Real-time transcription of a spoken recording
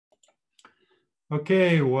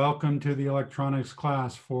Okay, welcome to the electronics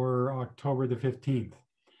class for October the 15th.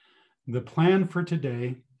 The plan for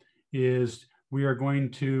today is we are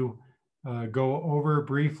going to go over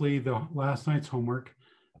briefly the last night's homework,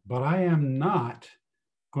 but I am not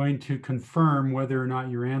going to confirm whether or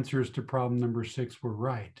not your answers to problem number 6 were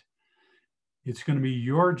right. It's going to be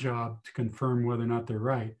your job to confirm whether or not they're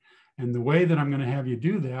right. And the way that I'm going to have you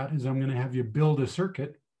do that is I'm going to have you build a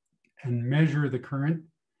circuit and measure the current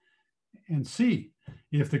and see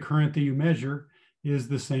if the current that you measure is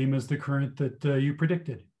the same as the current that you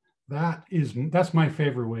predicted. That's my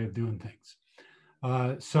favorite way of doing things.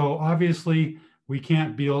 So obviously we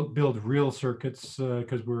can't build real circuits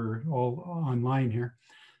because we're all online here,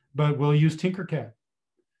 but we'll use Tinkercad.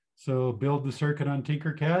 So build the circuit on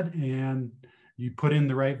Tinkercad and you put in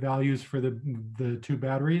the right values for the two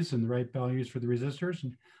batteries and the right values for the resistors,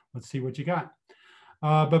 and let's see what you got.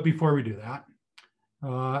 But before we do that,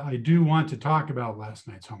 I do want to talk about last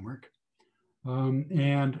night's homework.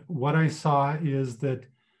 And what I saw is that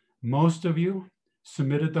most of you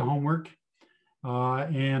submitted the homework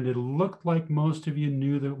and it looked like most of you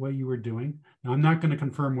knew that what you were doing. Now, I'm not going to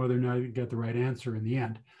confirm whether or not you get the right answer in the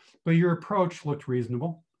end, but your approach looked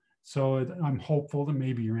reasonable. So I'm hopeful that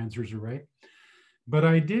maybe your answers are right. But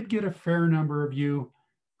I did get a fair number of you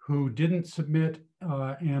who didn't submit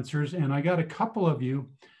answers, and I got a couple of you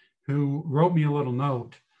who wrote me a little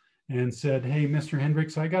note and said, hey, Mr.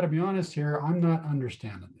 Hendricks, I got to be honest here, I'm not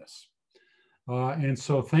understanding this. And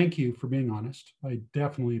so thank you for being honest. I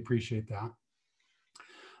definitely appreciate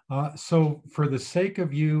that. So for the sake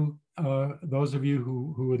of you, those of you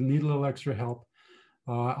who would need a little extra help,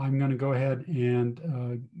 I'm going to go ahead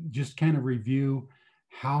and just kind of review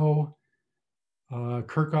how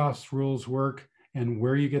Kirchhoff's rules work and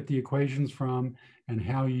where you get the equations from and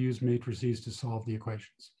how you use matrices to solve the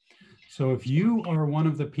equations. So if you are one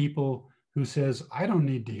of the people who says, I don't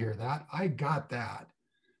need to hear that, I got that,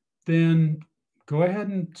 then go ahead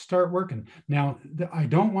and start working. Now, I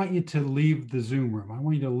don't want you to leave the Zoom room. I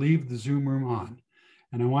want you to leave the Zoom room on.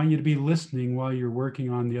 And I want you to be listening while you're working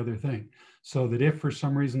on the other thing, so that if for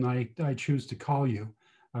some reason I choose to call you,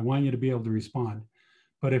 I want you to be able to respond.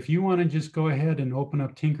 But if you want to just go ahead and open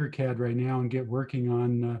up Tinkercad right now and get working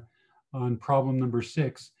on problem number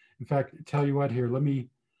 6. In fact, tell you what here, let me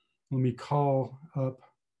call up.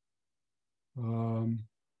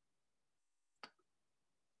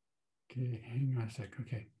 Okay, hang on a sec.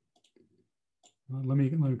 Okay, let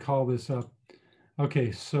me call this up.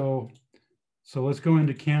 Okay, so let's go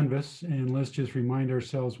into Canvas and let's just remind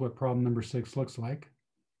ourselves what problem number 6 looks like.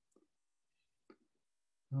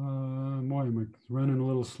 Boy, I'm running a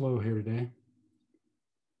little slow here today.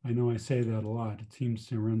 I know I say that a lot. It seems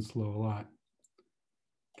to run slow a lot.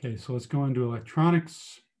 Okay, so let's go into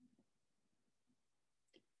electronics.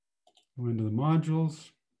 Go into the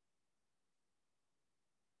modules.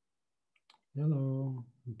 Hello,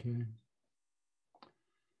 okay.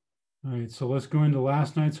 All right, so let's go into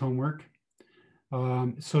last night's homework.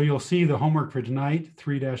 So you'll see the homework for tonight,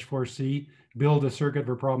 3-4C, build a circuit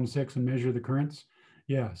for problem 6 and measure the currents.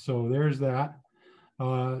 Yeah, so there's that.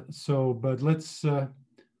 But let's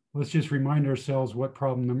just remind ourselves what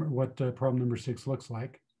problem number 6 looks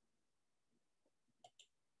like.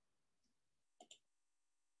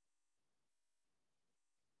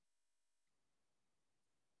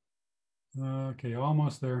 Okay,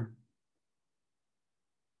 almost there.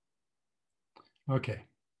 Okay,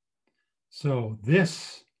 so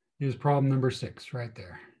this is problem number 6 right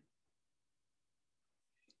there.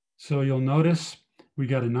 So you'll notice we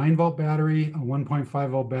got a 9-volt battery, a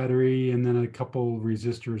 1.5-volt battery, and then a couple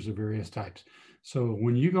resistors of various types. So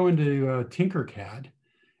when you go into Tinkercad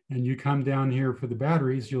and you come down here for the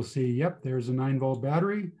batteries, you'll see, yep, there's a 9-volt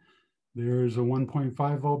battery. There's a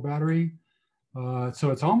 1.5-volt battery.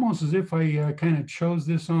 So it's almost as if I kind of chose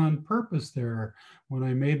this on purpose there when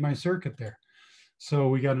I made my circuit there. So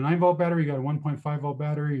we got a 9-volt battery, you got a 1.5-volt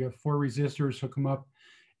battery, you got 4 resistors, hook them up.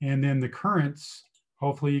 And then the currents,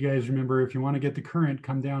 hopefully you guys remember, if you want to get the current,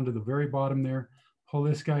 come down to the very bottom there, pull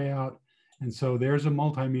this guy out. And so there's a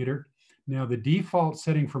multimeter. Now the default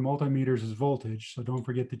setting for multimeters is voltage. So don't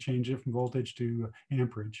forget to change it from voltage to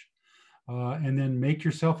amperage. And then make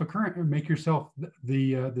yourself a current, or make yourself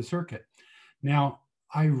the circuit. Now,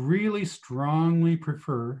 I really strongly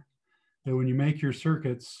prefer that when you make your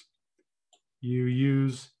circuits, you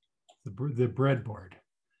use the breadboard,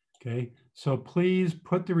 okay? So please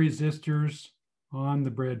put the resistors on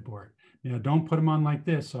the breadboard. Now, don't put them on like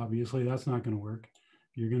this, obviously, that's not gonna work.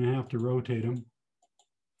 You're gonna have to rotate them,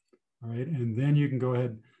 all right? And then you can go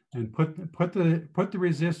ahead and put the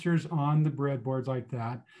resistors on the breadboards like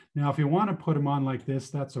that. Now, if you wanna put them on like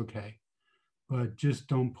this, that's okay. but just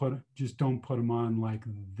don't put them on like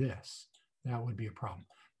this. That would be a problem.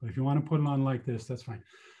 But if you want to put them on like this, that's fine.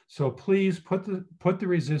 So please put the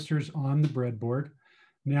resistors on the breadboard.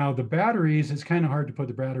 Now the batteries, it's kind of hard to put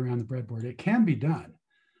the battery on the breadboard. It can be done.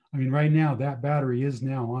 I mean, right now that battery is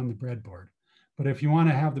now on the breadboard. But if you want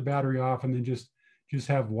to have the battery off and then just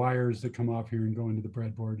have wires that come off here and go into the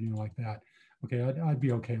breadboard, you know, like that. Okay, I'd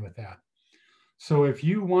be okay with that. So if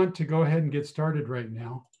you want to go ahead and get started right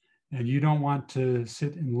now, and you don't want to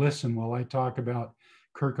sit and listen while I talk about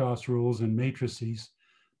Kirchhoff's rules and matrices,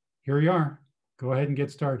 here you are. Go ahead and get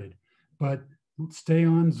started. But stay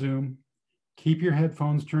on Zoom. Keep your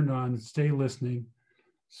headphones turned on. Stay listening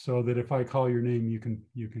so that if I call your name, you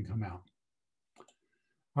can come out.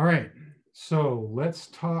 All right. So let's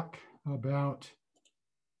talk about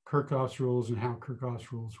Kirchhoff's rules and how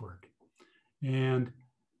Kirchhoff's rules work. And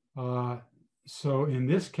so in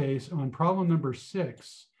this case, on problem number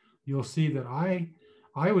 6, you'll see that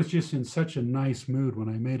I was just in such a nice mood when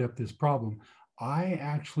I made up this problem. I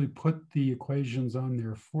actually put the equations on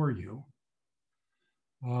there for you,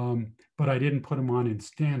 but I didn't put them on in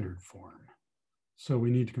standard form. So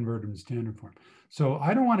we need to convert them to standard form. So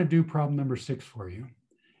I don't want to do problem number 6 for you.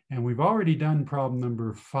 And we've already done problem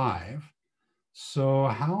number 5. So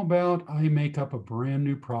how about I make up a brand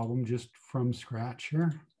new problem just from scratch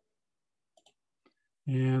here?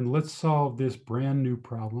 And let's solve this brand new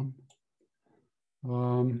problem.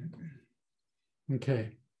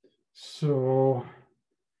 Okay, so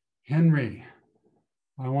Henry,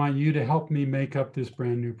 I want you to help me make up this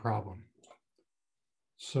brand new problem.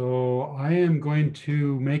 So I am going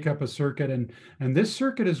to make up a circuit, and this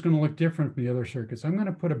circuit is going to look different from the other circuits. I'm going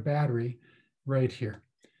to put a battery right here.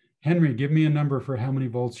 Henry, give me a number for how many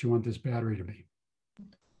volts you want this battery to be.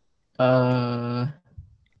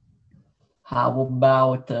 How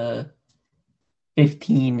about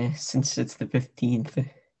 15, since it's the 15th?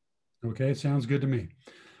 Okay, sounds good to me.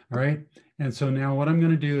 All right, and so now what I'm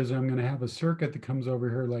going to do is I'm going to have a circuit that comes over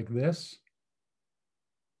here like this.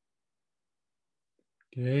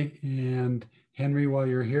 Okay, and Henry, while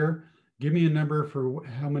you're here, give me a number for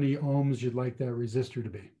how many ohms you'd like that resistor to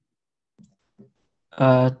be.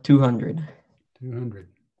 200. 200.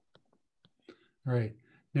 All right,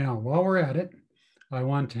 now while we're at it, I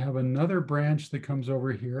want to have another branch that comes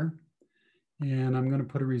over here, and I'm going to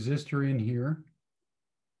put a resistor in here,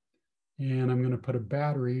 and I'm going to put a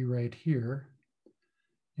battery right here,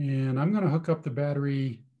 and I'm going to hook up the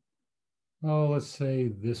battery, oh, let's say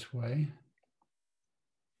this way.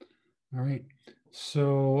 All right,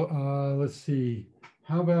 so let's see,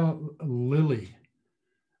 how about Lily?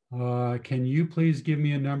 Can you please give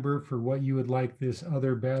me a number for what you would like this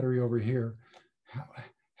other battery over here?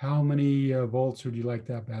 How many volts would you like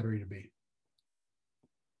that battery to be?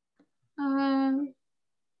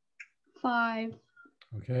 5.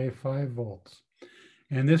 Okay, 5 volts.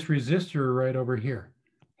 And this resistor right over here,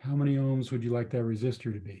 how many ohms would you like that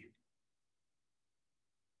resistor to be?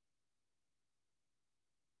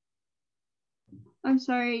 I'm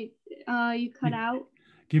sorry, you cut out.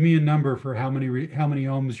 Give me a number for how many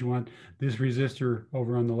ohms you want this resistor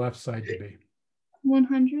over on the left side to be.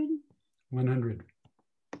 100. 100.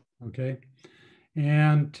 Okay.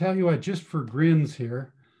 And tell you what, just for grins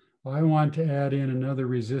here, I want to add in another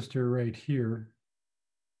resistor right here.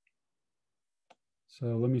 So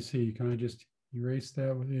let me see, can I just erase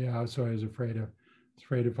that? Yeah, so I was afraid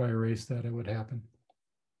if I erased that, it would happen.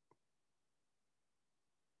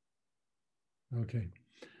 Okay,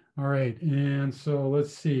 all right, and so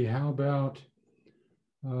let's see, how about,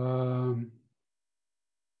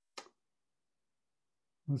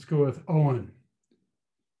 let's go with Owen.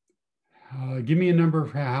 Give me a number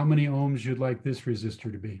for how many ohms you'd like this resistor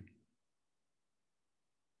to be.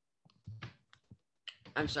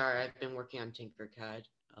 I'm sorry, I've been working on Tinkercad.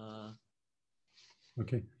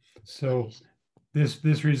 Okay, so this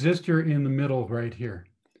resistor in the middle right here,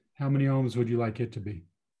 how many ohms would you like it to be?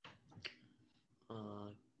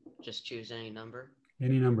 Just choose any number.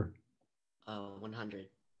 Any number. 100.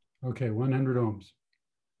 Okay, 100 ohms.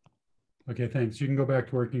 Okay, thanks. You can go back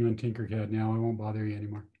to working on Tinkercad now. I won't bother you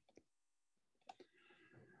anymore.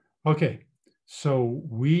 Okay, so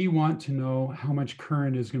we want to know how much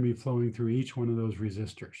current is going to be flowing through each one of those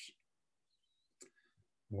resistors.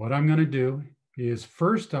 What I'm going to do is,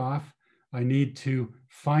 first off, I need to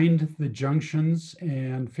find the junctions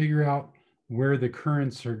and figure out where the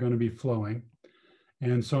currents are going to be flowing.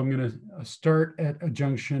 And so I'm going to start at a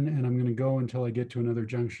junction, and I'm going to go until I get to another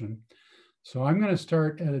junction. So I'm going to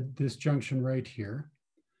start at this junction right here.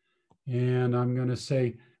 And I'm going to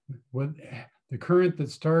say what the current that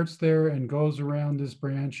starts there and goes around this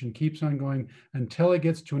branch and keeps on going until it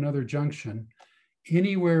gets to another junction.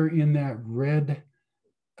 anywhere in that red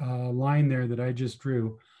line there that I just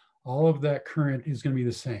drew, all of that current is going to be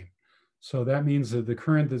the same. So that means that the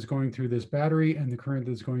current that's going through this battery and the current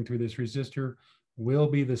that's going through this resistor will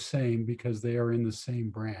be the same because they are in the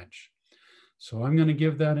same branch. So I'm going to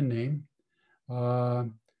give that a name.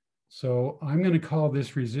 So I'm going to call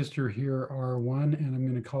this resistor here R1, and I'm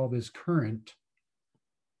going to call this current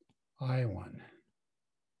I1.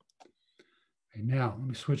 Okay, now let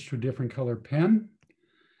me switch to a different color pen.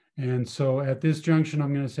 And so at this junction,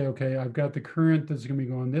 I'm going to say, okay, I've got the current that's going to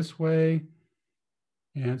be going this way.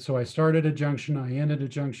 And so I started a junction, I ended a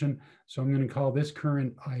junction. So I'm going to call this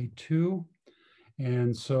current I2.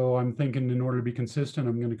 And so I'm thinking in order to be consistent,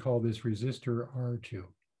 I'm going to call this resistor R2.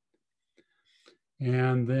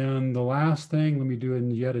 And then the last thing, let me do it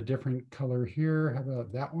in yet a different color here. How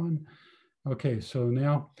about that one? Okay, so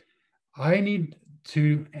now I need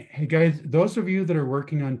to, hey guys, those of you that are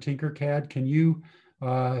working on Tinkercad, can you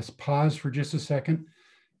pause for just a second?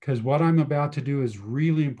 Because what I'm about to do is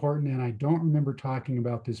really important and I don't remember talking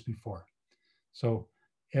about this before. So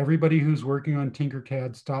everybody who's working on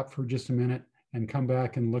Tinkercad, stop for just a minute and come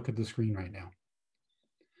back and look at the screen right now.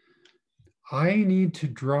 I need to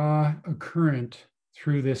draw a current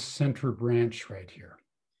through this center branch right here.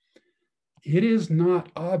 It is not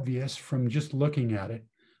obvious from just looking at it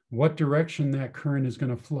what direction that current is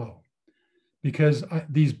going to flow. Because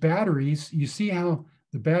these batteries, you see how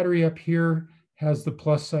the battery up here has the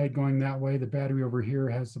plus side going that way, the battery over here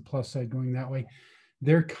has the plus side going that way.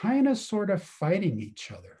 They're kind of sort of fighting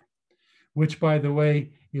each other, which by the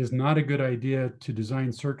way, is not a good idea to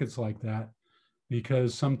design circuits like that,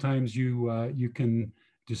 because sometimes you can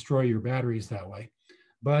destroy your batteries that way.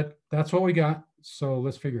 But that's what we got, so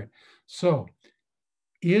let's figure it. So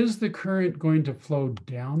is the current going to flow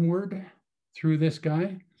downward through this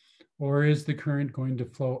guy, or is the current going to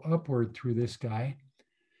flow upward through this guy?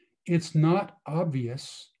 It's not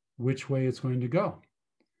obvious which way it's going to go.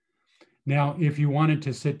 Now, if you wanted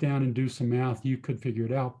to sit down and do some math, you could figure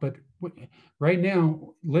it out. But right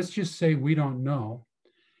now, let's just say we don't know.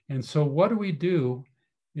 And so what do we do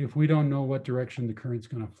if we don't know what direction the current's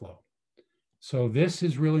going to flow? So this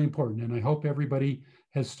is really important. And I hope everybody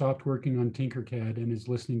has stopped working on Tinkercad and is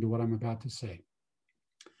listening to what I'm about to say.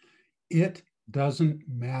 It doesn't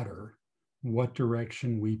matter what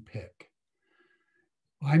direction we pick.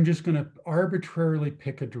 I'm just going to arbitrarily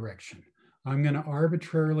pick a direction. I'm going to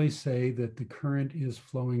arbitrarily say that the current is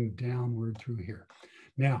flowing downward through here.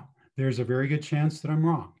 Now, there's a very good chance that I'm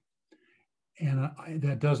wrong. And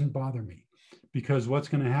that doesn't bother me, because what's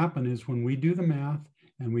going to happen is when we do the math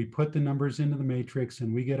and we put the numbers into the matrix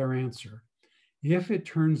and we get our answer, if it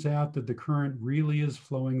turns out that the current really is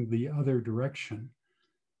flowing the other direction,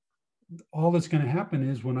 all that's going to happen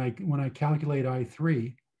is when I calculate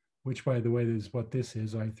I3, which by the way is what this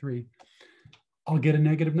is, I3, I'll get a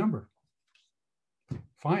negative number.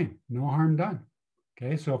 Fine, no harm done.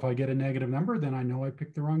 Okay, so if I get a negative number, then I know I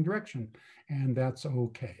picked the wrong direction, and that's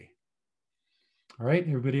okay. All right,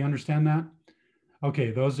 everybody understand that?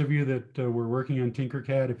 Okay, those of you that were working on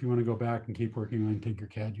Tinkercad, if you want to go back and keep working on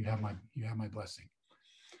Tinkercad, you have my blessing.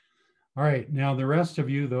 All right, now the rest of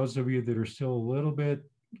you, those of you that are still a little bit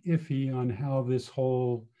iffy on how this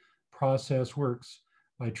whole process works,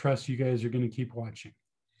 I trust you guys are going to keep watching.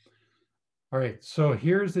 All right, so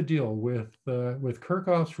here's the deal with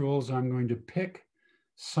Kirchhoff's rules. I'm going to pick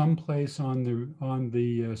some place on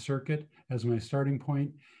the circuit as my starting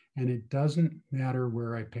point, and it doesn't matter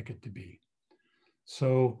where I pick it to be.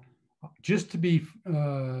 So just to be,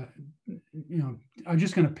 I'm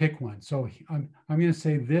just going to pick one. So I'm going to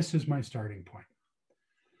say this is my starting point.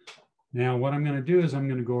 Now, what I'm going to do is I'm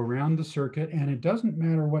going to go around the circuit, and it doesn't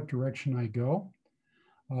matter what direction I go,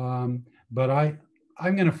 but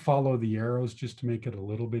I'm going to follow the arrows just to make it a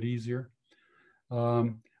little bit easier. All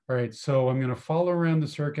right, so I'm going to follow around the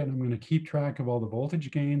circuit. I'm going to keep track of all the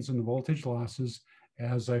voltage gains and the voltage losses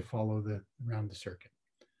as I follow around the circuit.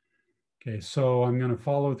 Okay, so I'm going to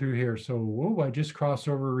follow through here. So, whoa, I just crossed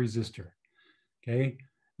over a resistor. Okay,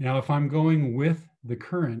 now if I'm going with the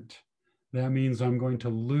current, that means I'm going to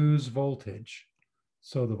lose voltage.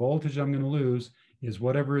 So the voltage I'm going to lose is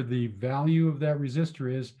whatever the value of that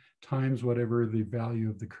resistor is times whatever the value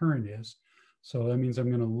of the current is. So that means I'm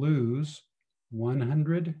going to lose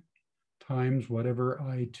 100 times whatever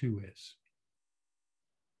I2 is.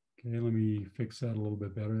 Okay, let me fix that a little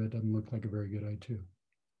bit better. That doesn't look like a very good I2.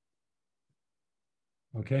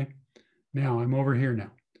 Okay, now I'm over here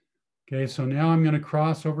now. Okay, so now I'm going to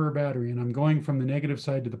cross over a battery, and I'm going from the negative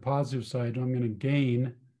side to the positive side. I'm going to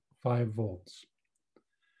gain 5 volts.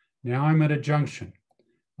 Now I'm at a junction.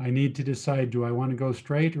 I need to decide, do I want to go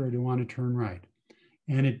straight or do I want to turn right?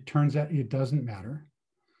 and it turns out it doesn't matter.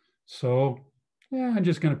 So yeah, I'm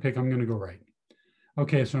just going to pick, I'm going to go right.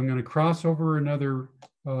 Okay, so I'm going to cross over another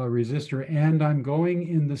resistor, and I'm going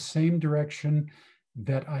in the same direction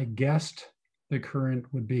that I guessed the current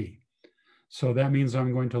would be. So that means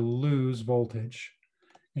I'm going to lose voltage.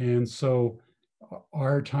 And so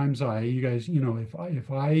R times I, you guys, you know,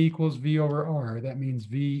 if I equals V over R, that means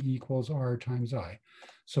V equals R times I.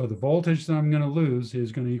 So the voltage that I'm going to lose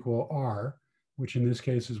is going to equal R, which in this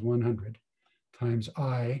case is 100, times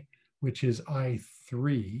I, which is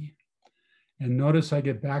I3. And notice I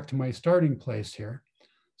get back to my starting place here.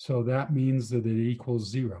 So that means that it equals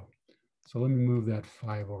 0. So let me move that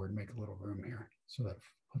 5 over and make a little room here. So that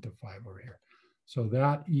put the 5 over here. So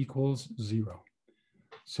that equals 0.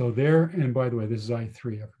 So there, and by the way, this is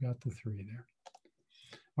I3. I forgot the 3 there.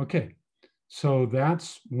 Okay, so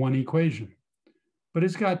that's one equation, but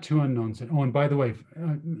it's got two unknowns. Oh, and by the way,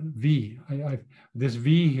 V, this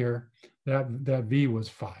V here, that V was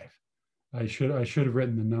 5. I should have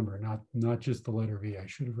written the number, not just the letter V. I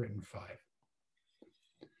should have written 5.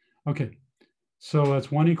 Okay, so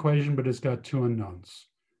that's one equation, but it's got two unknowns.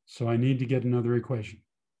 So I need to get another equation.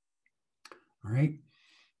 All right.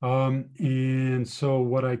 And so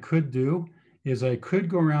what I could do is I could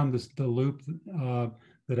go around the loop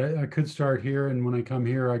that I could start here. And when I come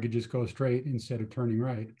here, I could just go straight instead of turning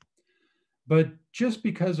right. But just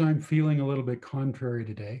because I'm feeling a little bit contrary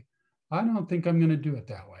today, I don't think I'm going to do it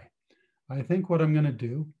that way. I think what I'm going to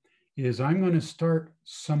do is I'm going to start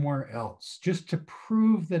somewhere else just to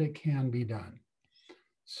prove that it can be done.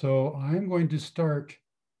 So I'm going to start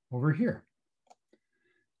over here.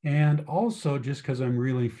 And also, just because I'm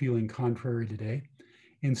really feeling contrary today,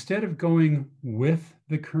 instead of going with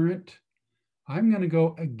the current, I'm going to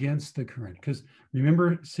go against the current. Because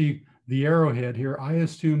remember, see the arrowhead here, I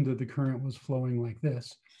assumed that the current was flowing like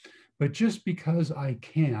this. But just because I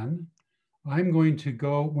can, I'm going to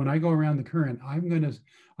go, when I go around the current, I'm going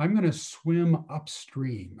to swim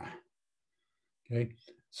upstream. Okay,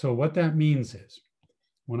 so what that means is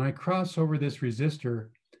when I cross over this resistor,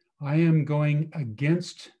 I am going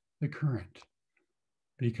against the current,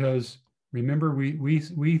 because remember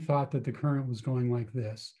we thought that the current was going like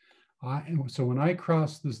this. So when I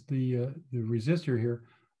cross the resistor here,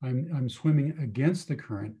 I'm swimming against the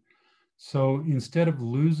current. So instead of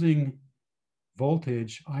losing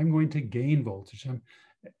voltage, I'm going to gain voltage.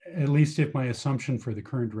 At least if my assumption for the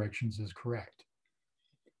current directions is correct.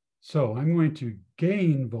 So I'm going to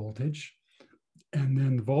gain voltage, and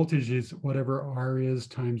then the voltage is whatever R is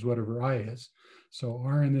times whatever I is. So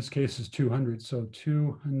R in this case is 200, so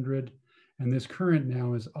 200, and this current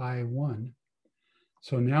now is I1.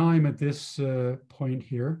 So now I'm at this point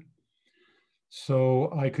here.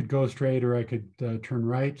 So I could go straight or I could turn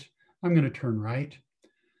right. I'm going to turn right.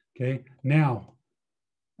 Okay, now,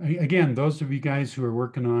 again, those of you guys who are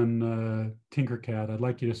working on Tinkercad, I'd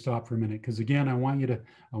like you to stop for a minute, because again, I want you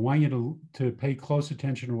to pay close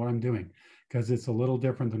attention to what I'm doing, because it's a little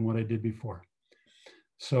different than what I did before.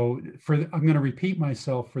 So I'm going to repeat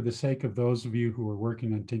myself for the sake of those of you who are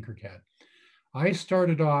working on Tinkercad. I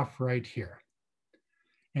started off right here.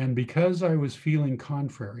 And because I was feeling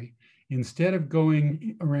contrary, instead of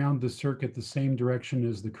going around the circuit the same direction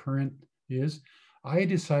as the current is, I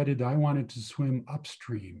decided I wanted to swim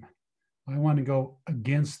upstream. I want to go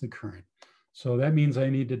against the current. So that means I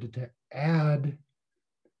needed to add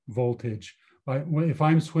voltage. If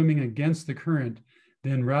I'm swimming against the current,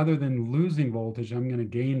 then rather than losing voltage, I'm going to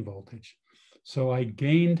gain voltage. So I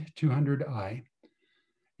gained 200I.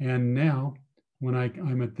 And now when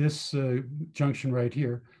I'm at this junction right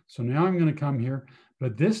here, so now I'm going to come here,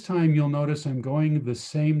 but this time you'll notice I'm going the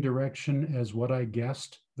same direction as what I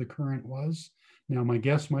guessed the current was. Now my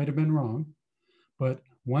guess might have been wrong, but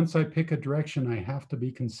once I pick a direction, I have to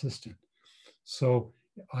be consistent. So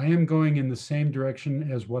I am going in the same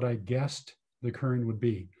direction as what I guessed the current would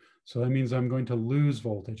be. So that means I'm going to lose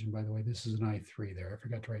voltage. And by the way, this is an I3 there. I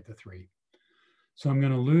forgot to write the 3. So I'm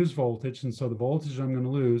going to lose voltage. And so the voltage I'm going to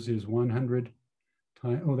lose is 100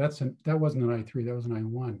 times, oh, that wasn't an I3, that was an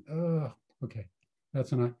I1. Okay,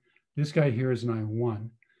 that's this guy here is an I1.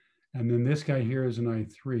 And then this guy here is an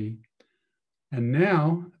I3. And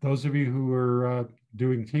now, those of you who are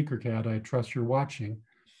doing Tinkercad, I trust you're watching.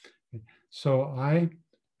 So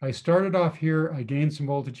I started off here, I gained some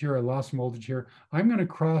voltage here, I lost some voltage here. I'm going to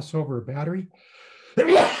cross over a battery.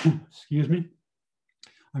 Excuse me.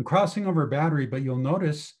 I'm crossing over a battery, but you'll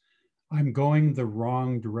notice I'm going the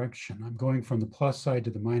wrong direction. I'm going from the plus side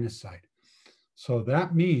to the minus side. So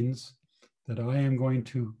that means that I am going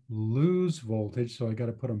to lose voltage. So I got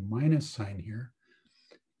to put a minus sign here.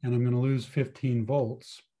 And I'm going to lose 15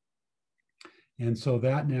 volts. And so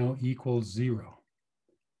that now equals 0.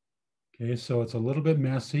 Okay, so it's a little bit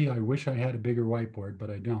messy. I wish I had a bigger whiteboard, but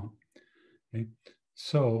I don't. Okay,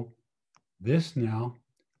 so this now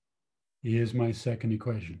is my second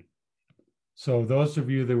equation. So those of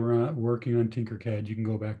you that were working on Tinkercad, you can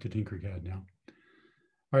go back to Tinkercad now.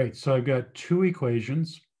 All right, so I've got 2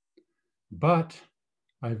 equations, but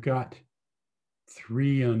I've got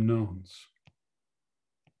 3 unknowns.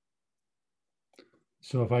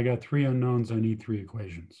 So if I got 3 unknowns, I need 3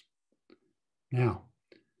 equations. Now,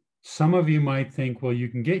 some of you might think, well, you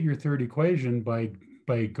can get your third equation by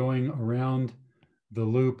going around the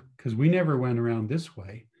loop, because we never went around this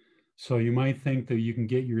way. So you might think that you can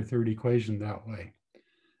get your third equation that way.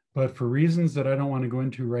 But for reasons that I don't want to go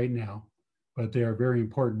into right now, but they are very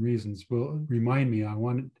important reasons, will remind me, I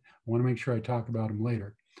want to make sure I talk about them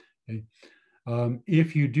later. Okay?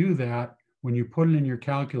 If you do that, when you put it in your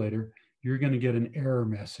calculator, you're going to get an error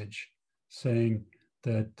message saying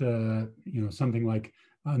that, something like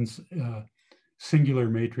singular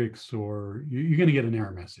matrix, or you're going to get an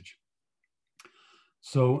error message.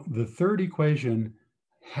 So the third equation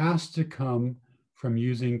has to come from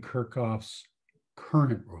using Kirchhoff's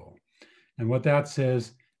current rule. And what that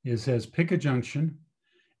says is, pick a junction,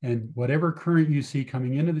 and whatever current you see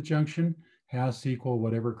coming into the junction has to equal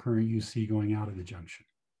whatever current you see going out of the junction.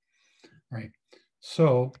 Right.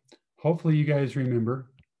 So hopefully you guys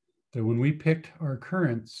remember that when we picked our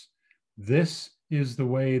currents, this is the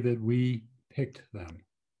way that we picked them.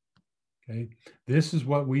 Okay. This is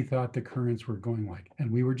what we thought the currents were going like.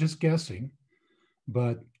 And we were just guessing,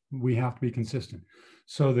 but we have to be consistent.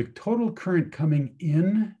 So the total current coming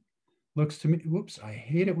in looks to me, whoops, I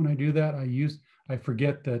hate it when I do that. I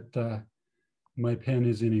forget that my pen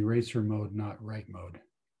is in eraser mode, not write mode.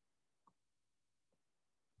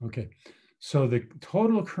 Okay, so the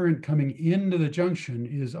total current coming into the junction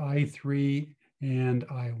is I3 and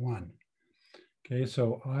I1. Okay,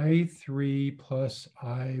 so I3 plus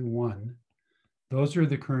I1, those are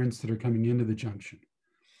the currents that are coming into the junction.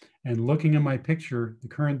 And looking at my picture, the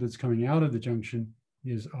current that's coming out of the junction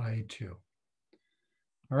is I2.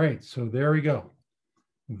 All right, so there we go.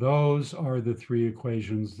 Those are the 3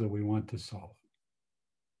 equations that we want to solve.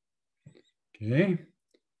 Okay,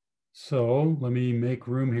 so let me make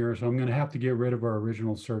room here. So I'm going to have to get rid of our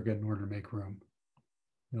original circuit in order to make room.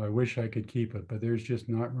 I wish I could keep it, but there's just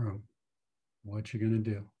not room. What you going to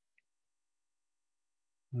do?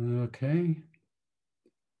 Okay,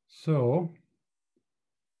 so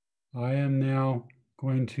I am now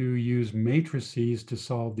going to use matrices to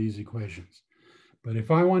solve these equations. But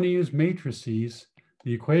if I want to use matrices,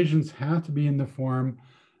 the equations have to be in the form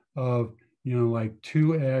of, like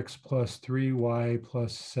 2x plus 3y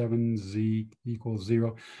plus 7z equals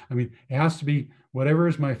 0. I mean, it has to be whatever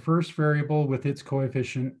is my first variable with its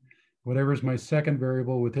coefficient, whatever is my second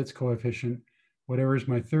variable with its coefficient, whatever is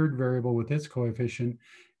my third variable with its coefficient,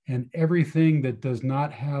 and everything that does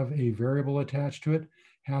not have a variable attached to it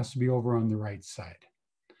has to be over on the right side.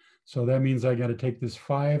 So that means I got to take this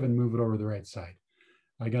 5 and move it over the right side.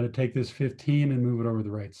 I got to take this 15 and move it over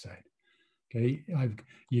the right side. Okay,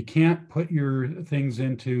 you can't put your things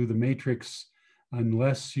into the matrix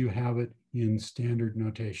unless you have it in standard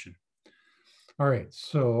notation. All right,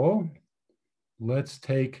 so let's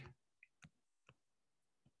take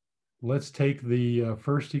the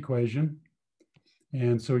first equation.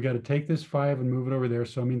 And so we got to take this 5 and move it over there.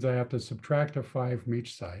 So it means I have to subtract a 5 from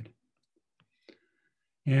each side.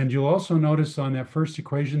 And you'll also notice on that first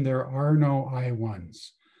equation, there are no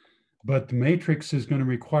I1s, but the matrix is going to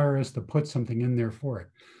require us to put something in there for it.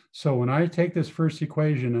 So when I take this first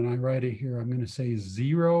equation and I write it here, I'm going to say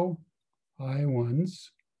 0 I1s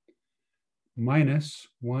minus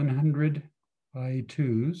 100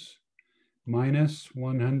 I2s minus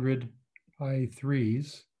 100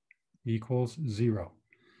 I3s equals 0.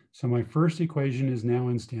 So my first equation is now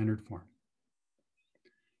in standard form.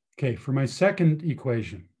 Okay, for my second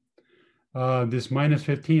equation, this minus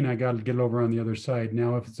 15, I got to get it over on the other side.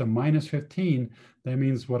 Now, if it's a minus 15, that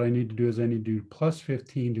means what I need to do is I need to do plus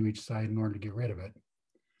 15 to each side in order to get rid of it.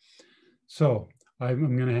 So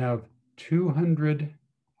I'm going to have 200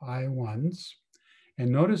 I1s.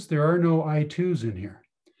 And notice there are no I2s in here,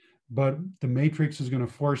 but the matrix is going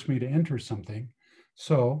to force me to enter something.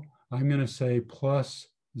 So I'm going to say plus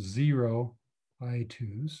 0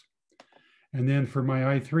 I2s. And then for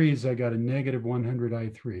my I3s, I got a negative 100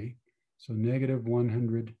 I3. So negative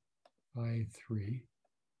 100 I3.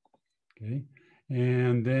 Okay.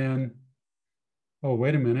 And then, oh,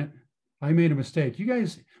 wait a minute. I made a mistake. You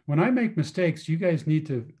guys, when I make mistakes, you guys need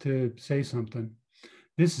to say something.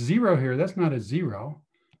 This 0 here, that's not a 0.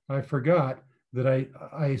 I forgot that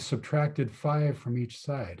I subtracted 5 from each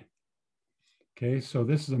side. Okay, so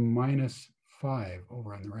this is a -5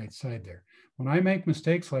 over on the right side there. When I make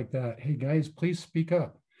mistakes like that, hey guys, please speak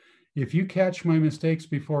up. If you catch my mistakes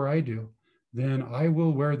before I do, then I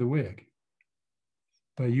will wear the wig.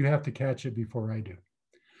 But you have to catch it before I do.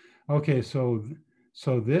 Okay, so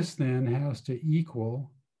this then has to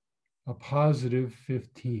equal a positive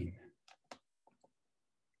 15.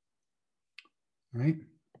 Right?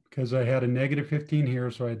 Because I had a negative 15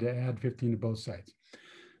 here, so I had to add 15 to both sides.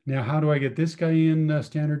 Now, how do I get this guy in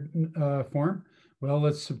standard form? Well,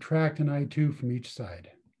 let's subtract an I2 from each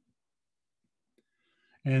side.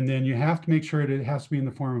 And then you have to make sure that it has to be in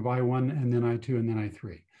the form of I1 and then I2 and then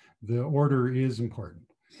I3. The order is important.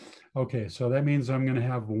 Okay, so that means I'm going to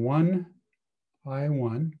have 1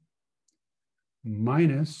 I1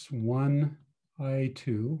 minus 1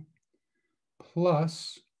 I2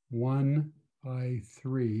 plus 1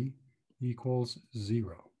 I3 equals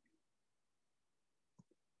 0.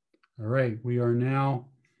 All right, we are now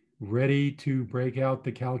ready to break out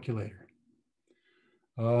the calculator.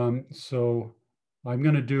 So I'm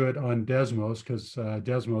going to do it on Desmos because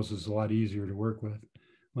Desmos is a lot easier to work with.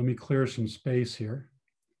 Let me clear some space here.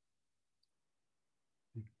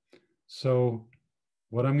 So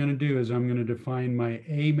what I'm going to do is I'm going to define my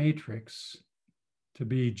A matrix to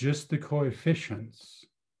be just the coefficients.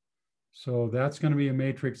 So that's going to be a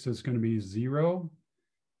matrix that's going to be 0,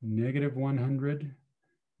 negative 100,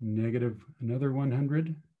 negative another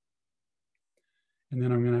 100. And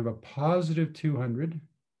then I'm going to have a positive 200,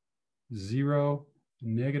 0,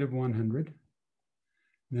 negative 100.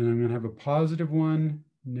 Then I'm going to have a positive 1,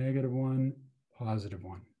 negative 1, positive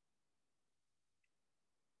 1.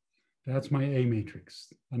 That's my A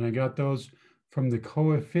matrix. And I got those from the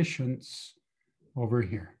coefficients over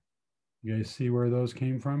here. You guys see where those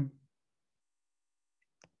came from?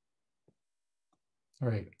 All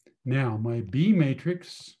right. Now, my B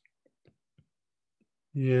matrix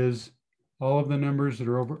is all of the numbers that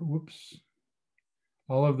are over,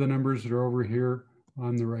 all of the numbers that are over here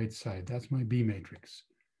on the right side. That's my B matrix.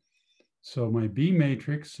 So my B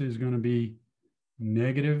matrix is going to be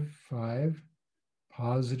negative 5,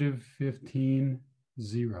 positive 15,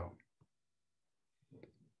 0.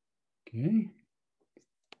 Okay.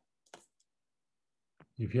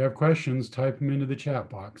 If you have questions, type them into the chat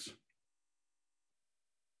box.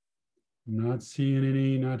 Not seeing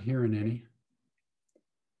any, not hearing any.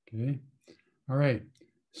 Okay. All right.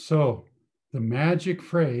 So the magic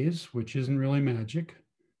phrase, which isn't really magic,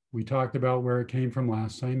 we talked about where it came from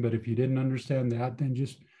last time, but if you didn't understand that, then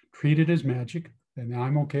just treat it as magic, and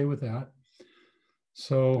I'm okay with that.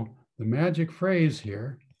 So the magic phrase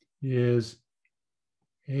here is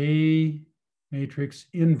A matrix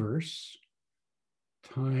inverse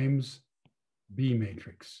times B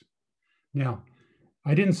matrix. Now,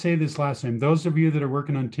 I didn't say this last time. Those of you that are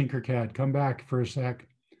working on Tinkercad, come back for a sec.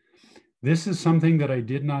 This is something that I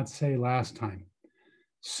did not say last time.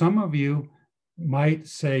 Some of you might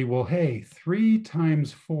say, well, hey, 3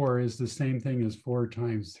 times 4 is the same thing as 4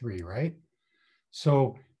 times 3, right?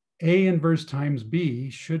 So A inverse times B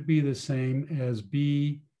should be the same as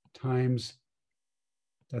B times,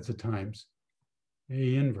 that's a times,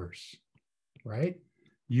 A inverse, right?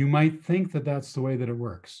 You might think that that's the way that it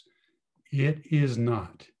works. It is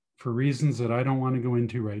not, for reasons that I don't want to go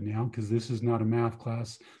into right now, because this is not a math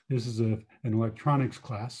class. This is an electronics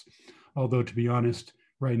class. Although, to be honest,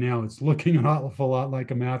 right now it's looking an awful lot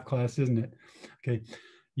like a math class, isn't it? Okay.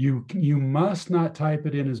 You must not type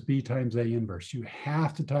it in as B times A inverse. You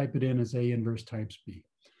have to type it in as A inverse times B.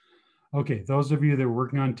 Okay, those of you that are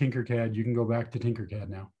working on Tinkercad, you can go back to Tinkercad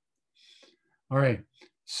now. All right,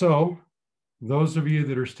 so those of you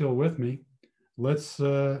that are still with me, let's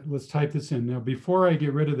type this in. Now, before I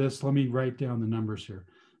get rid of this, let me write down the numbers here.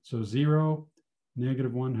 So 0,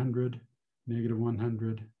 negative 100, negative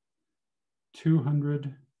 100,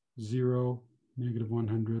 200, 0, negative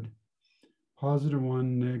 100, positive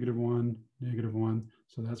 1, negative 1, negative 1.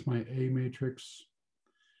 So that's my A matrix.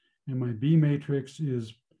 And my B matrix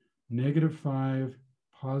is negative 5,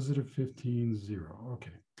 positive 15, 0.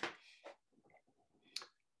 Okay.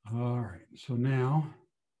 All right. So now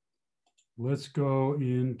let's go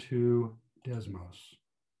into Desmos.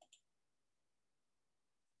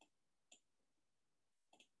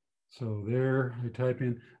 So there, I type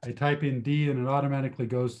in D and it automatically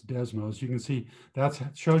goes to Desmos. You can see that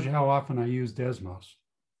shows you how often I use Desmos.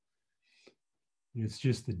 It's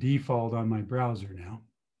just the default on my browser now.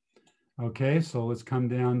 Okay, so let's come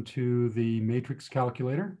down to the matrix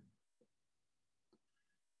calculator.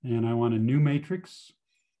 And I want a new matrix.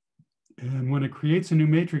 And when it creates a new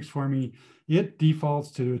matrix for me, it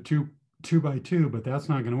defaults to a 2 by 2, but that's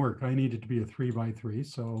not going to work. I need it to be a 3 by 3,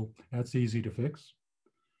 so that's easy to fix.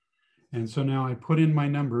 And so now I put in my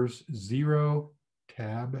numbers: 0,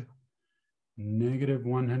 tab, negative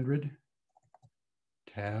 100,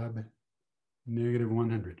 tab, negative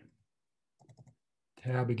 100,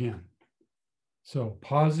 tab again. So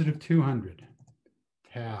positive 200,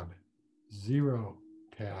 tab, 0,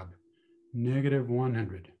 tab, negative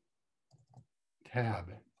 100,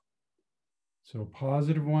 tab. So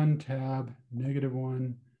positive 1, tab, negative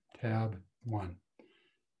 1, tab, 1.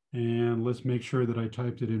 And let's make sure that I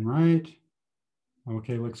typed it in right.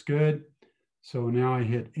 Okay, looks good. So now I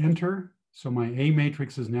hit enter. So my A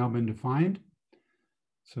matrix has now been defined.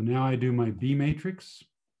 So now I do my B matrix.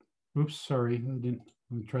 Oops, sorry, I didn't.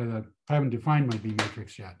 Let me try that. I haven't defined my B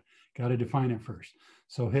matrix yet. Got to define it first.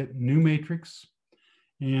 So hit new matrix.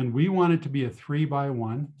 And we want it to be a 3 by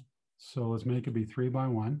 1. So let's make it be 3 by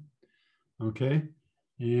 1. Okay.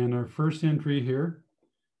 And our first entry here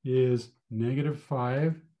is negative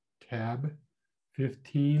 5, tab,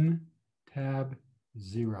 15, tab,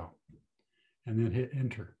 0. And then hit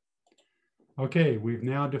enter. Okay, we've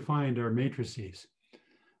now defined our matrices.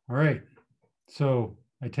 All right. So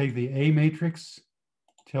I take the A matrix,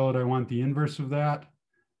 tell it I want the inverse of that.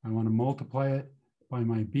 I want to multiply it by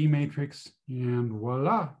my B matrix, and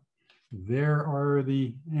voila, there are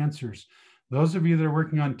the answers. Those of you that are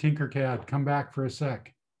working on Tinkercad, come back for a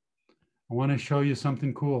sec. I want to show you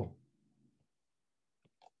something cool.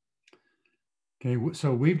 Okay,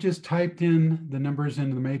 so we've just typed in the numbers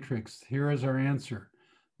into the matrix. Here is our answer.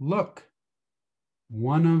 Look,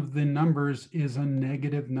 one of the numbers is a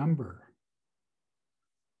negative number.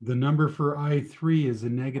 The number for I3 is a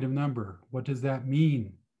negative number. What does that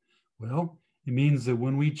mean? Well, it means that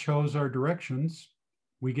when we chose our directions,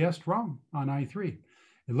 we guessed wrong on I3.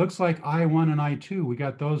 It looks like I1 and I2, we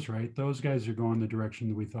got those right. Those guys are going the direction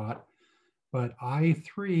that we thought. But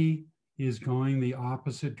I3 is going the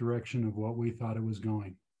opposite direction of what we thought it was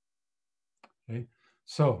going. Okay,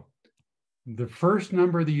 so the first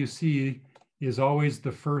number that you see is always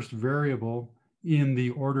the first variable in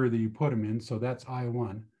the order that you put them in. So that's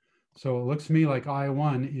I1. So it looks to me like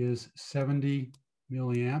I1 is 70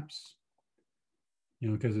 milliamps, you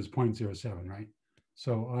know, because it's 0.07, right?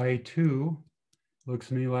 So I2 looks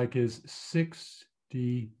to me like is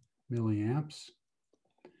 60 milliamps.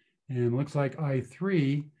 And looks like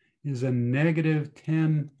I3 is a negative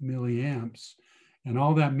 10 milliamps. And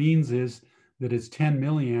all that means is that it's 10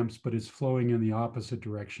 milliamps, but it's flowing in the opposite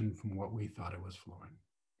direction from what we thought it was flowing.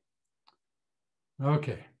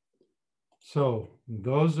 Okay. So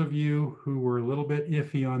those of you who were a little bit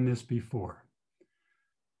iffy on this before,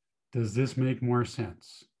 does this make more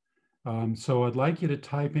sense? So I'd like you to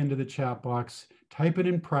type into the chat box, type it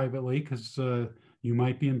in privately because you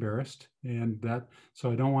might be embarrassed, and that,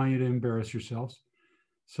 so I don't want you to embarrass yourselves.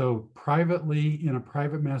 So privately, in a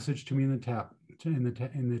private message to me in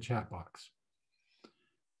the chat box.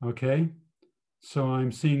 Okay. So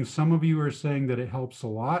I'm seeing some of you are saying that it helps a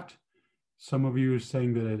lot. Some of you are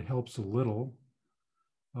saying that it helps a little.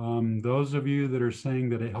 Those of you that are saying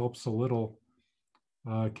that it helps a little,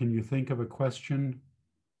 can you think of a question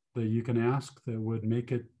that you can ask that would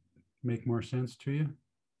make more sense to you?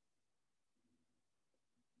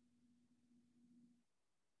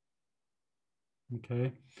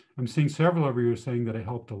 Okay, I'm seeing several of you are saying that it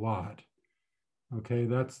helped a lot. Okay,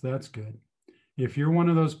 that's good. If you're one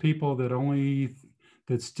of those people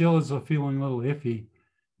that still is feeling a little iffy,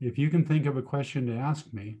 if you can think of a question to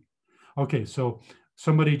ask me. Okay, so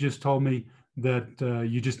somebody just told me that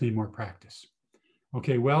you just need more practice.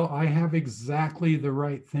 Okay, well, I have exactly the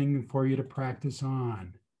right thing for you to practice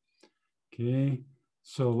on. Okay,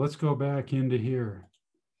 so let's go back into here.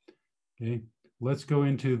 Okay, let's go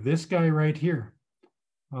into this guy right here.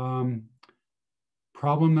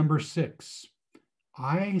 Problem number 6.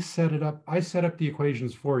 I set up the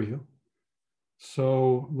equations for you.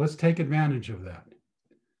 So let's take advantage of that.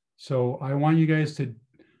 So I want you guys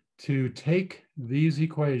to take these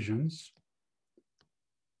equations,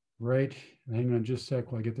 right? Hang on just a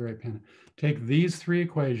sec while I get the right pen. Take these 3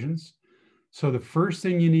 equations. So the first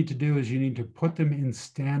thing you need to do is you need to put them in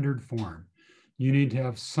standard form. You need to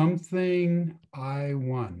have something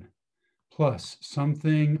I1 plus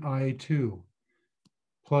something I2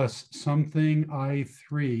 plus something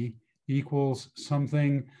I3 equals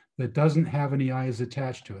something that doesn't have any i's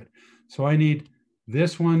attached to it. So I need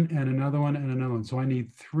this one and another one and another one. So I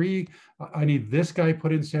need 3. I need this guy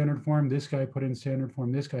put in standard form, this guy put in standard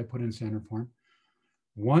form, this guy put in standard form.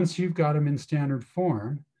 Once you've got them in standard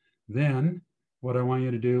form, then what I want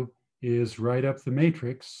you to do is write up the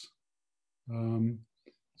matrix.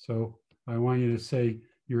 So I want you to say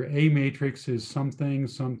your A matrix is something,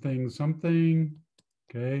 something, something.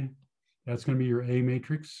 Okay, that's going to be your A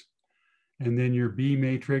matrix. And then your B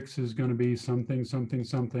matrix is going to be something, something,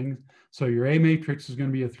 something. So your A matrix is going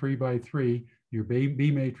to be a 3 by 3. Your B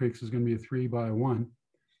matrix is going to be a 3 by 1.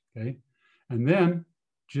 Okay, and then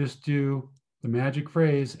just do the magic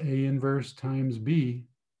phrase A inverse times B,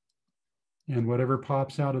 and whatever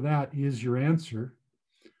pops out of that is your answer.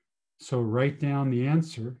 So write down the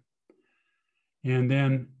answer, and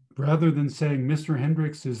then rather than saying, Mr.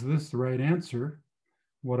 Hendricks, is this the right answer?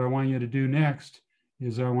 What I want you to do next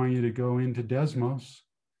is I want you to go into Desmos.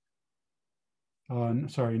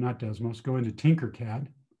 Sorry, not Desmos, go into Tinkercad.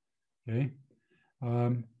 Okay.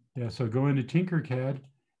 Yeah, so go into Tinkercad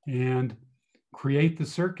and create the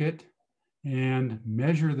circuit and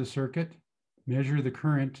measure the circuit, measure the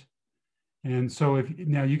current. And so if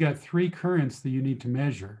now you got 3 currents that you need to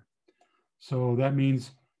measure. So that means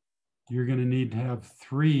you're going to need to have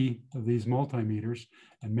 3 of these multimeters,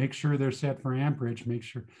 and make sure they're set for amperage. Make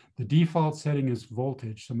sure the default setting is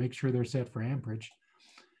voltage, so make sure they're set for amperage.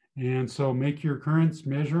 And so make your currents,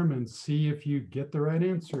 measure them, and see if you get the right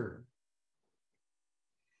answer.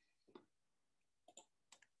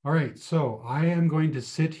 All right, so I am going to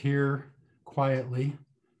sit here quietly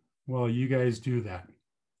while you guys do that.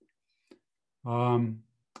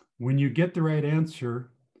 When you get the right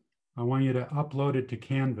answer, I want you to upload it to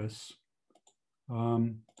Canvas.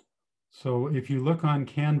 So if you look on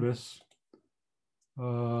Canvas,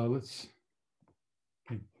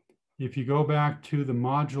 if you go back to the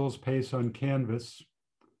modules page on Canvas,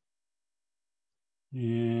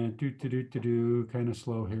 and kind of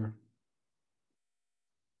slow here.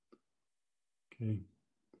 Okay.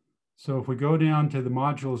 So if we go down to the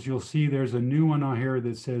modules, you'll see there's a new one on here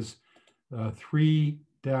that says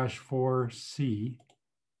 3-4C.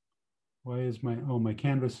 Why is my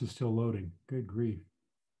Canvas is still loading? Good grief.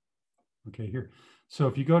 Okay, here. So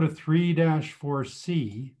if you go to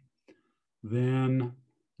 3-4C, then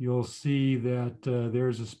you'll see that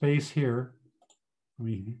there's a space here. Let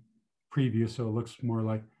me preview so it looks more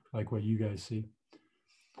like what you guys see.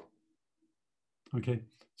 Okay,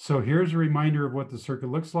 so here's a reminder of what the circuit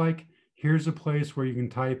looks like. Here's a place where you can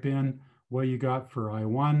type in what you got for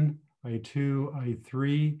I1, I2,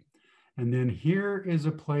 I3. And then here is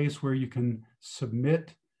a place where you can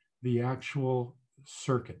submit the actual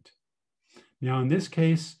circuit. Now, in this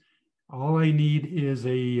case, all I need is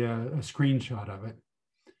a screenshot of it.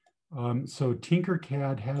 So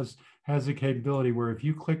Tinkercad has a capability where if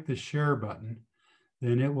you click the share button,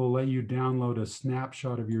 then it will let you download a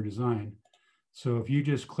snapshot of your design. So if you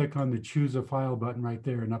just click on the choose a file button right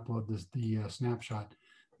there and upload the snapshot,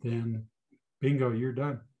 then bingo, you're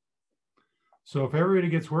done. So if everybody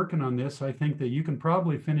gets working on this, I think that you can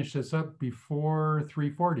probably finish this up before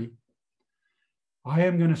 3:40. I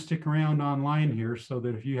am going to stick around online here so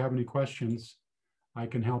that if you have any questions, I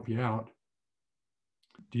can help you out.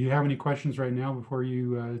 Do you have any questions right now before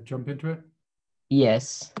you jump into it?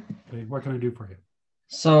 Yes. Okay, what can I do for you?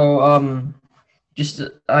 So,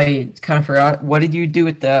 I kind of forgot. What did you do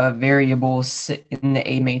with the variables in the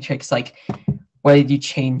A matrix? Like, why did you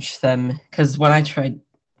change them? Because when I tried,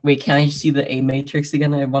 wait, can I see the A matrix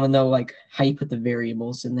again? I want to know like how you put the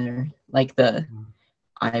variables in there, like the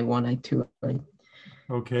I1, I2.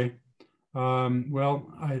 Okay. Well,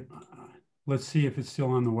 let's see if it's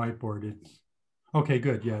still on the whiteboard. It's okay.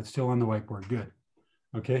 Good. Yeah, it's still on the whiteboard. Good.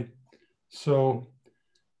 Okay. So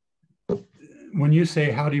when you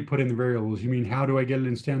say how do you put in the variables, you mean how do I get it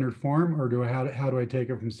in standard form, or how do I take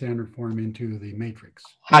it from standard form into the matrix?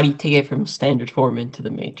 How do you take it from standard form into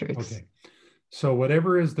the matrix? Okay. So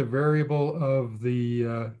whatever is the variable of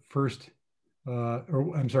the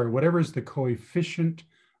whatever is the coefficient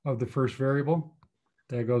of the first variable,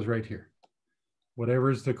 that goes right here.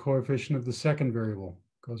 Whatever is the coefficient of the second variable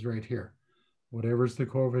goes right here. Whatever is the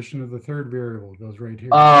coefficient of the third variable goes right here.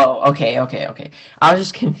 Oh, okay. I was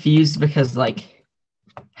just confused because like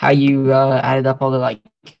how you added up all the like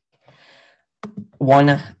 1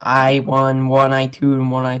 I1, 1 I2,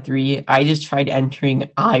 and 1 I3. I just tried entering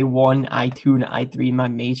I1, I2, and I3 in my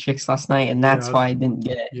matrix last night, and that's why I didn't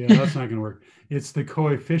get it. Yeah, that's not going to work. It's the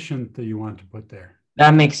coefficient that you want to put there.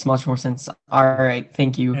 That makes much more sense. All right,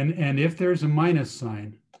 thank you. And if there's a minus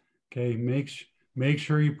sign, okay, make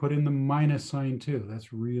sure you put in the minus sign too.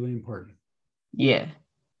 That's really important. Yeah.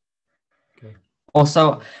 Okay.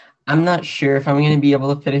 Also, I'm not sure if I'm going to be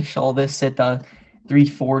able to finish all this at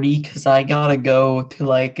 3:40 because I gotta go to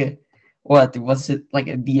like what was it, like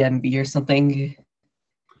a DMB or something?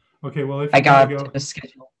 Okay, well if I you got gotta go, a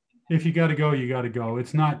schedule. if you gotta go, you gotta go.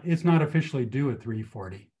 It's not officially due at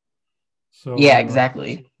 3:40. So Yeah,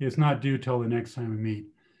 exactly. it's not due till the next time we meet.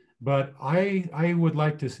 But I would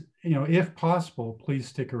like to, if possible, please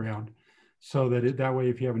stick around so that that way,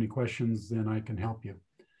 if you have any questions, then I can help you.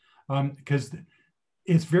 Because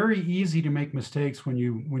it's very easy to make mistakes when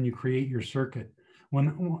you create your circuit.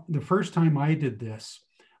 When the first time I did this,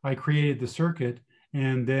 I created the circuit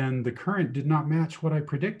and then the current did not match what I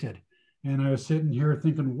predicted. And I was sitting here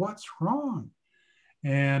thinking, what's wrong?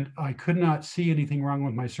 And I could not see anything wrong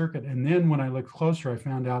with my circuit. And then when I looked closer, I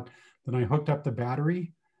found out that I hooked up the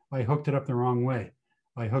battery. I hooked it up the wrong way.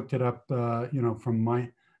 I hooked it up, from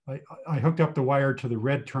I hooked up the wire to the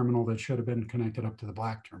red terminal that should have been connected up to the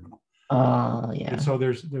black terminal. Yeah. And so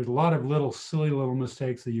there's a lot of little silly little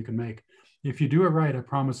mistakes that you can make. If you do it right, I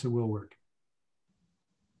promise it will work.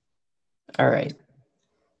 All right.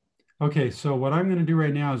 Okay, so what I'm going to do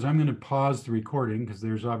right now is I'm going to pause the recording because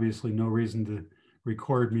there's obviously no reason to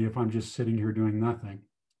record me if I'm just sitting here doing nothing.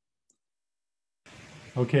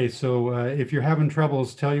 Okay, so if you're having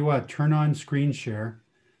troubles, tell you what, turn on screen share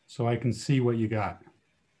so I can see what you got.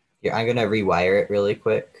 Yeah, I'm gonna rewire it really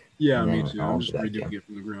quick. Yeah, and me then too. I'll I'm be just back redoing in. it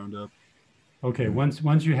from the ground up. Okay, once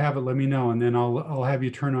you have it, let me know, and then I'll have you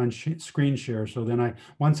turn on screen share. So then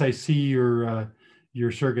once I see your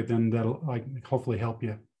circuit, then that'll hopefully help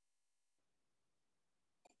you.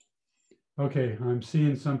 Okay, I'm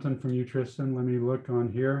seeing something from you, Tristan. Let me look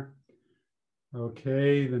on here.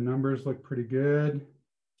 Okay, the numbers look pretty good.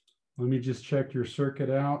 Let me just check your circuit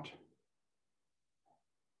out.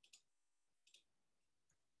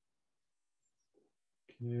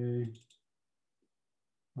 Okay.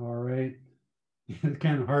 All right. It's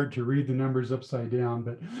kind of hard to read the numbers upside down,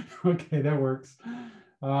 but okay, that works.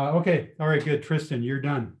 Okay, all right, good. Tristan, you're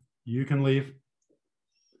done. You can leave.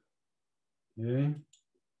 Okay.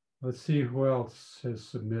 Let's see who else has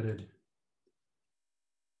submitted.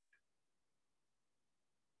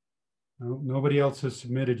 No, nobody else has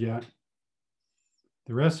submitted yet.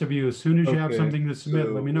 The rest of you, as soon as you have Okay, something to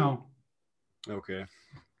submit, let me know. Okay.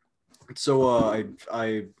 So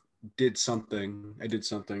I did something. I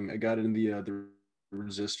got it in the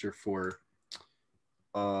resistor for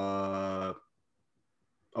oh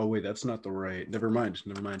wait, that's not the right. Never mind.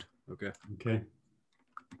 Okay. Okay.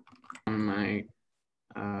 On my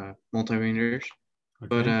multimeters, Okay.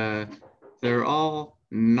 but they're all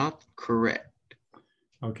not correct.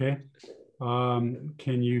 Okay.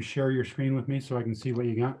 Can you share your screen with me so I can see what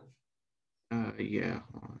you got? Yeah.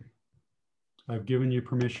 I've given you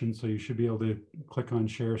permission, so you should be able to click on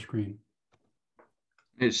share screen.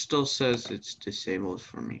 It still says it's disabled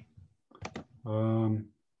for me.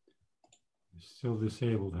 Still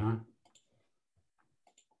disabled, huh?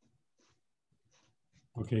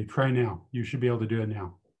 Okay, try now. You should be able to do it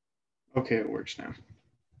now. Okay, it works now.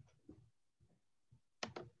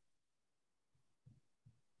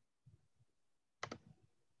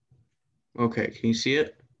 Okay, can you see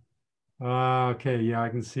it? Okay, yeah, I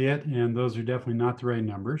can see it. And those are definitely not the right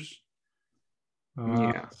numbers.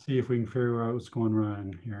 Yeah. Let's see if we can figure out what's going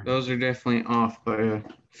on here. Those are definitely off by a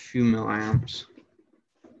few milliamps.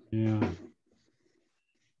 Yeah.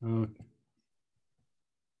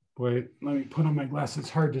 Boy, let me put on my glasses. It's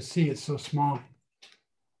hard to see. It's so small.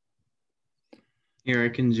 Here, I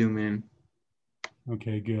can zoom in.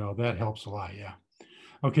 Okay, good. Oh, that helps a lot, yeah.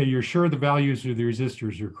 Okay, you're sure the values of the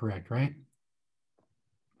resistors are correct, right?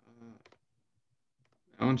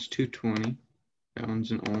 That one's 220. That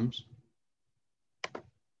one's in ohms.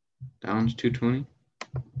 That one's 220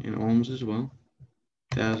 in ohms as well.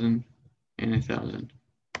 1,000 and 1,000.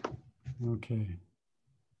 Okay.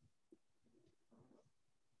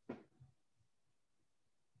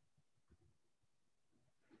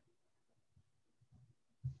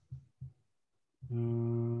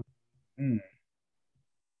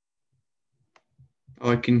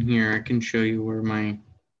 Oh, I can show you where my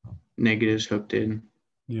negatives hooked in.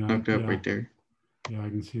 Yeah, Hooked up yeah. right there. Yeah, I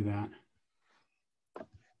can see that.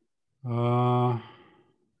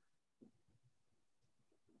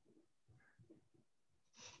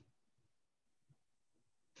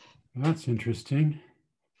 That's interesting.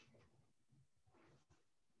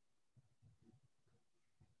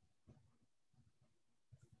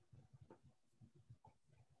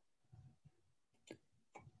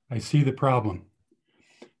 I see the problem.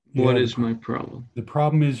 What Yeah, is my problem? The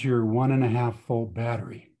problem is your 1.5 volt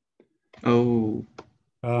battery. Oh,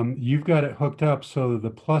 You've got it hooked up so that the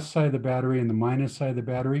plus side of the battery and the minus side of the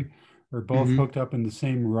battery are both hooked up in the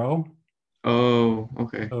same row. oh,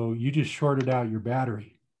 okay. So you just shorted out your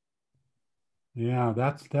battery. Yeah,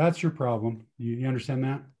 that's your problem. You understand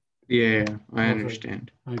that? Yeah, I Okay.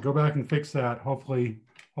 understand. All right, go back and fix that. Hopefully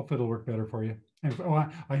it'll work better for you. And,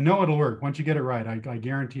 I know it'll work. Once you get it right, I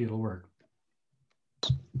guarantee it'll work.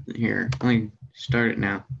 Here, let me start it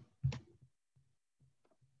now.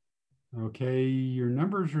 Okay, your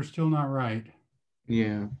numbers are still not right.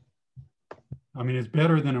 Yeah. I mean, it's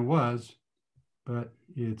better than it was, but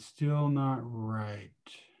it's still not right.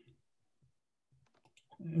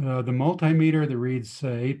 The multimeter that reads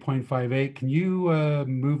 8.58, can you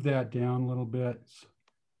move that down a little bit?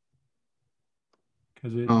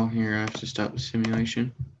 Because it, Oh, here, I have to stop the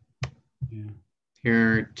simulation. yeah.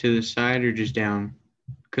 Here to the side or just down?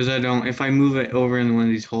 Because I don't, if I move it over in one of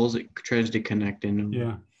these holes, it tries to connect into them.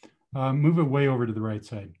 Yeah. Move it way over to the right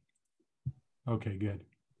side. Okay, good.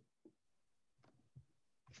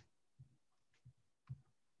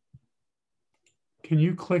 Can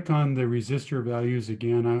you click on the resistor values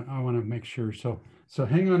again? I want to make sure. So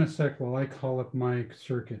hang on a sec while I call up my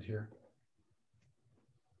circuit here.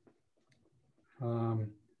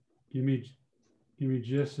 Give me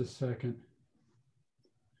just a second.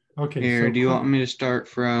 Okay. Here, So do you want me to start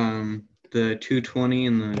from the 220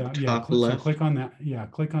 in the top so left? click on that. Yeah,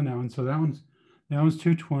 click on that one. So that one's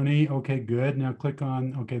 220. Okay, good. Now click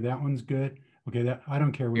on, okay, that one's good. Okay, that I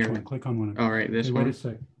don't care which Here. one. Click on one. All right, this Okay, one. wait a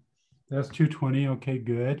sec. That's 220. Okay,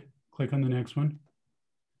 good. Click on the next one.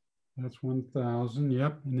 That's 1,000.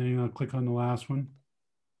 Yep. And then you'll click on the last one.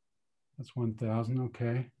 That's 1,000.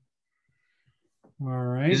 Okay. All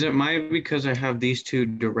right. Is it because I have these two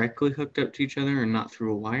directly hooked up to each other and not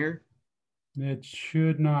through a wire? It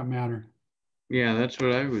should not matter. Yeah, that's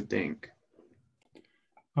what I would think.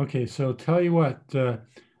 Okay, so tell you what,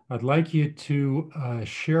 I'd like you to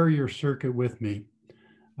share your circuit with me.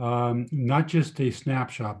 Not just a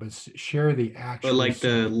snapshot, but share the actual But like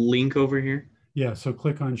the circuit. link over here? Yeah, so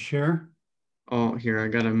click on share. Oh, here, I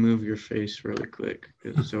gotta move your face really quick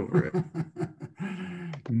because it's over it.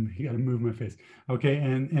 You gotta move my face. Okay,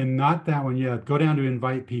 and not that one yet. Go down to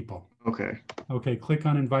invite people. Okay. Okay, click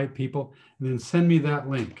on invite people and then send me that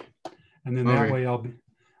link. And then that Okay. way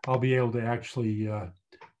I'll be able to actually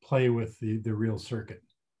play with the real circuit.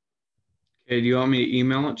 Okay, do you want me to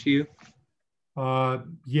email it to you?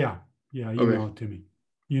 Yeah, email it to me.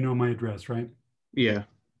 You know my address, right? Yeah.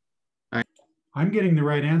 I'm getting the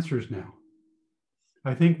right answers now.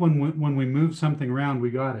 I think when we move something around, we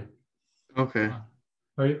got it. Okay.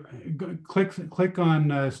 All right, click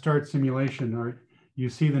on start simulation. All right, you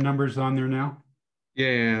see the numbers on there now?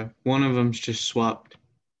 Yeah. One of them's just swapped.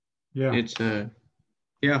 Yeah. It's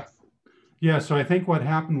yeah. Yeah, so I think what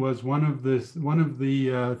happened was one of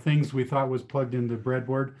the things we thought was plugged into the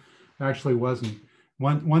breadboard actually wasn't.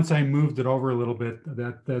 Once I moved it over a little bit,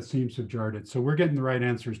 that seems to have jarred it. So we're getting the right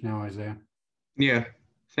answers now, Isaiah. Yeah.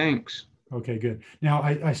 Thanks. Okay, good. Now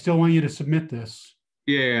I still want you to submit this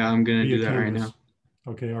Yeah, I'm gonna via do that right Canvas. now.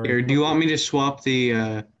 Okay, all right. Here, do you want me to swap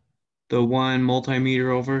the one multimeter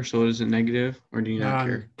over so it isn't negative, or do you not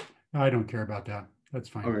care? I don't care about that. That's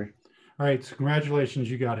fine. Okay. All right, so congratulations,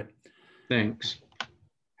 you got it. Thanks.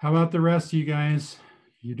 How about the rest of you guys?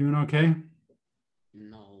 You doing okay?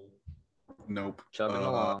 No. Nope. Chugging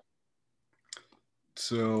along.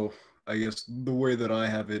 So I guess the way that I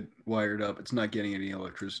have it wired up, it's not getting any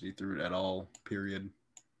electricity through it at all, period.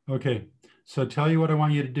 Okay, so tell you what I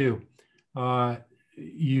want you to do.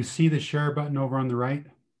 You see the share button over on the right?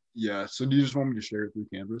 Yeah, so do you just want me to share it through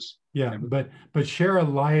Canvas? Yeah, Canvas? but share a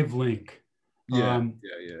live link. Yeah,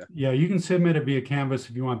 Yeah, you can submit it via Canvas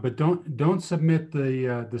if you want, but don't submit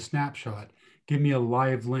the snapshot. Give me a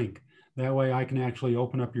live link. That way I can actually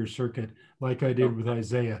open up your circuit like I did with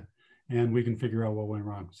Isaiah, and we can figure out what went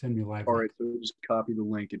wrong. Send me a live All link. right, so just copy the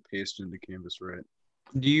link and paste it into Canvas, right?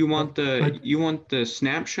 Do you want But- you want the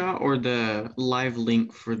snapshot or the live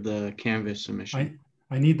link for the Canvas submission?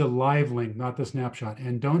 I need the live link, not the snapshot.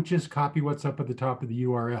 And don't just copy what's up at the top of the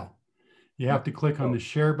URL. You have to click on the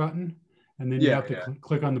share button, and then you have to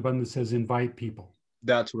click on the button that says invite people.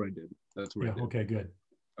 That's what I did. That's what I did. Okay, good.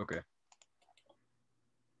 Okay.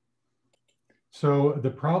 So the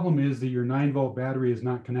problem is that your 9-volt battery is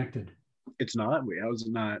not connected. It's not? Wait, how is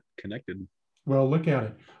it not connected? Well, look at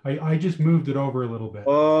it. I just moved it over a little bit.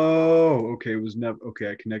 Oh, okay. It was never okay.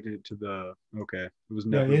 I connected it to the okay. It was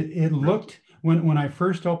Yeah, never. it looked when I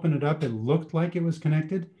first opened it up, it looked like it was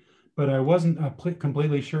connected, but I wasn't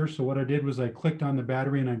completely sure. So what I did was I clicked on the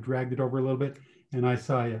battery and I dragged it over a little bit, and I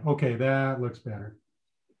saw, yeah, okay, that looks better.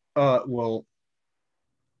 Well,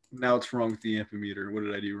 now it's wrong with the ampermeter. What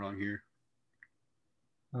did I do wrong here?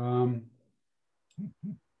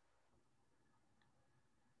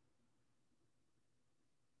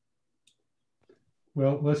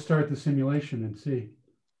 Well, let's start the simulation and see.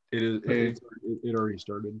 It already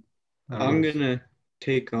started. I'm gonna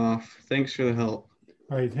take off. Thanks for the help.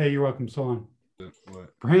 All right. Hey, you're welcome. So long.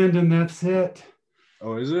 What? Brandon, that's it.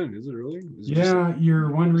 Oh, is it? Is it really? Is it Yeah,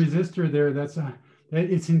 your one resistor there,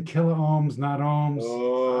 it's in kilo ohms, not ohms.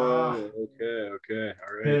 Oh,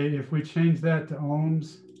 right. Okay, if we change that to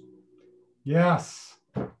ohms, yes.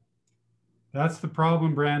 That's the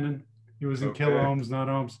problem, Brandon. It was in Okay. kilo ohms, not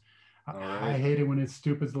ohms. All I right. hate it when it's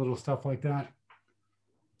stupid little stuff like that.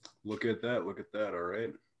 Look at that. Look at that. All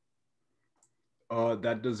right.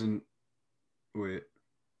 That doesn't. Wait.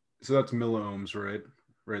 So that's milliohms, right?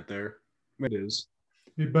 Right there. It is.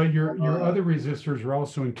 But your other resistors are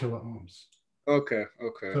also in kilo ohms. Okay.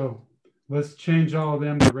 Okay. So let's change all of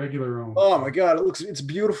them to regular ohms. Oh my God! It's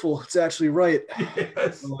beautiful. It's actually right.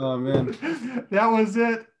 Yes. Oh man. That was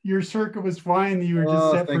it. Your circuit was fine. You were just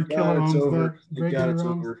Oh, set for thank kilo God it's ohms, over. not Thank regular God it's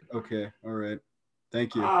ohms. over. Okay. All right.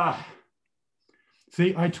 Thank you. Ah.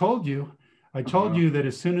 See, I told you that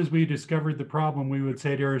as soon as we discovered the problem, we would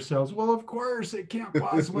say to ourselves, well, of course, it can't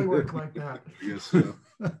possibly work like that. I guess so.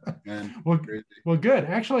 Man, well, crazy. well, good.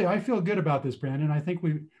 Actually, I feel good about this, Brandon. I think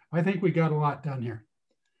we got a lot done here.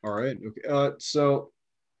 All right. Okay. So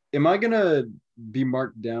am I gonna be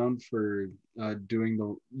marked down for doing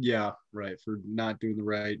the for not doing the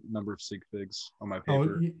right number of sig figs on my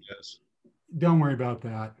paper? Yes. Don't worry about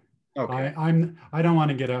that. Okay. I don't want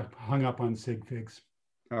to get hung up on sig figs.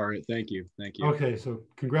 All right. Thank you. Thank you. Okay, so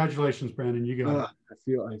congratulations, Brandon. You got it. I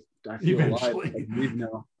feel Eventually. alive. I believe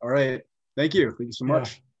now. All right. Thank you. Thank you so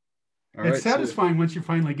much. All right. It's satisfying once you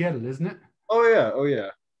finally get it, isn't it? Oh yeah. Oh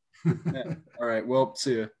yeah. Yeah. All right. Well,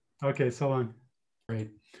 see you. Okay, so long.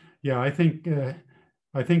 Great. Yeah, I think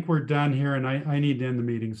we're done here, and I need to end the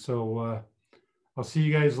meeting. So I'll see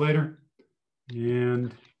you guys later.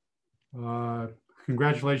 And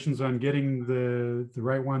congratulations on getting the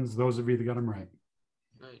right ones. Those of you that got them right.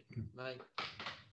 Right. Bye.